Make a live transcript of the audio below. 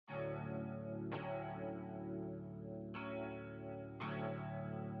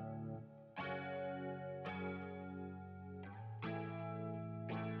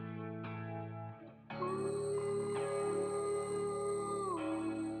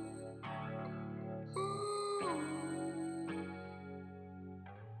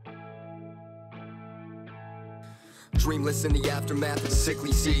Dreamless in the aftermath of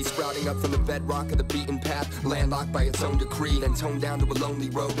sickly seed, sprouting up from the bedrock of the beaten path, landlocked by its own decree, then toned down to a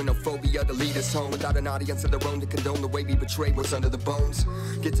lonely road with no phobia to lead us home, without an audience of their own to condone the way we betray what's under the bones.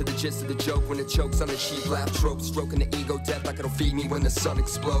 Get to the gist of the joke when it chokes on the cheap laugh trope, stroking the ego death like it'll feed me when the sun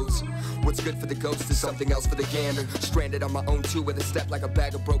explodes. What's good for the ghost is something else for the gander, stranded on my own too with a step like a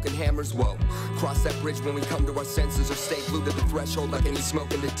bag of broken hammers. Whoa, cross that bridge when we come to our senses, or stay glued to the threshold like any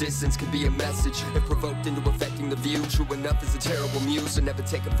smoke in the distance could be a message, if provoked into affecting the view. True enough is a terrible muse, so never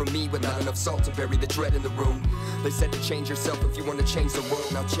take it from me with not enough salt to bury the dread in the room. They said to change yourself if you want to change the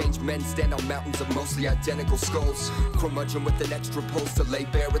world. Now change men stand on mountains of mostly identical skulls, curmudgeon with an extra pulse to lay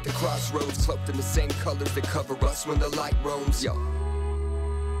bare at the crossroads, cloaked in the same colors that cover us when the light roams. Yo,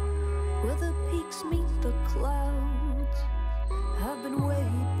 where the peaks meet the clouds, I've been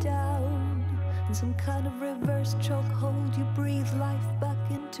weighed down in some kind of reverse chokehold. You breathe life back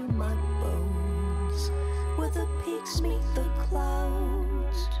into my bones. Where the peaks meet the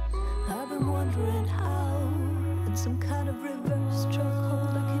clouds, I've been wondering how, in some kind of reverse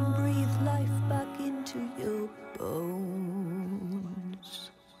chokehold, I can breathe life back into your bones.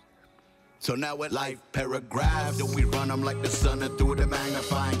 So now with life paragraphs, do we run them like the sun and through the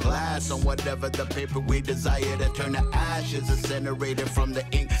magnifying glass on whatever the paper we desire to turn to ashes, incinerated from the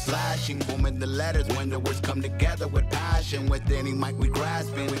ink slashing, booming the letters when the words come together with passion. With any mic we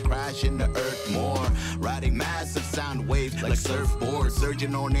grasping, we crash into earth more, riding massive sound waves like surfboards,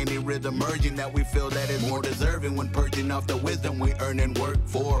 surging on any rhythm urging that we feel that is more deserving, when purging off the wisdom we earn and work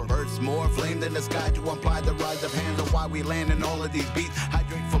for. Bursts more flame in the sky to imply the rise of hands of why we land in all of these beats.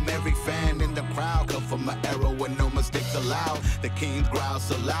 Hydrate from every fan in the crowd, come from an era when no mistakes allowed. The king's growl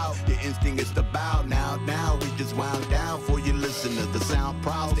so loud, your instinct is to bow. Now we just wound down for you listener. The sound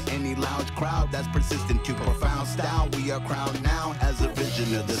prowls to any lounge crowd that's persistent to profound style. We are crowned now as a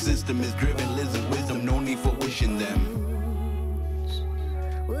visioner. The system is driven, listen wisdom, no need for wishing them.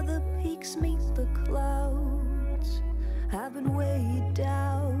 Where the peaks meet the clouds, I've been weighed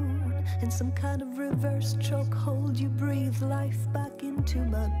down in some kind of reverse chokehold. You breathe life back into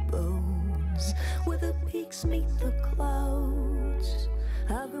my bones. Where the peaks meet the clouds,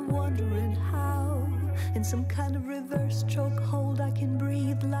 I've been wondering how, in some kind of reverse chokehold, I can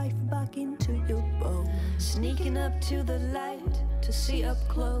breathe life back into your bones. Sneaking up to the light to see up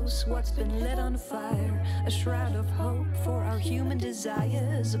close what's been lit on fire, a shroud of hope for our human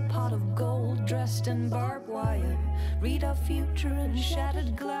desires, a pot of gold dressed in barbed wire. Read our future in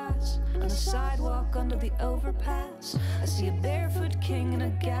shattered glass on a sidewalk under the overpass. I see a barefoot king in a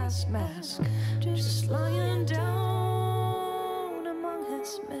gas mask, just lying down among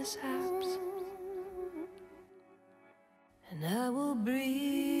his mishaps. And I will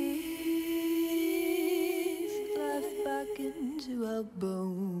breathe life back into our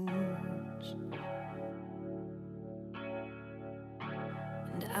bones.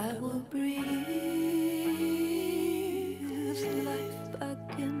 And I will breathe